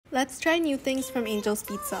Let's try new things from Angel's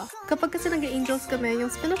Pizza. Kapag kasi nag-Angels kami,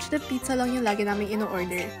 yung spinach dip pizza lang yung lagi namin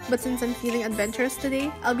ino-order. But since I'm feeling adventurous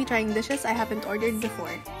today, I'll be trying dishes I haven't ordered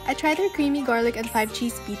before. I tried their creamy garlic and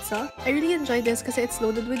 5-cheese pizza. I really enjoyed this kasi it's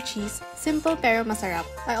loaded with cheese. Simple pero masarap.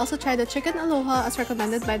 I also tried the chicken aloha as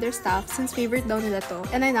recommended by their staff since favorite daw nila to,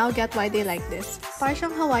 and I now get why they like this. Para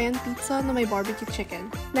siyang Hawaiian pizza na may barbecue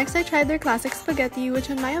chicken. Next, I tried their classic spaghetti,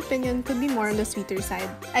 which in my opinion could be more on the sweeter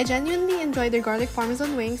side. I genuinely enjoyed their garlic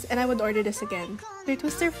parmesan wings, and I would order this again. Their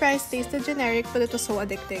twister fries tasted generic but it was so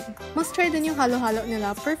addicting. Must try din yung halo-halo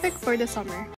nila, perfect for the summer.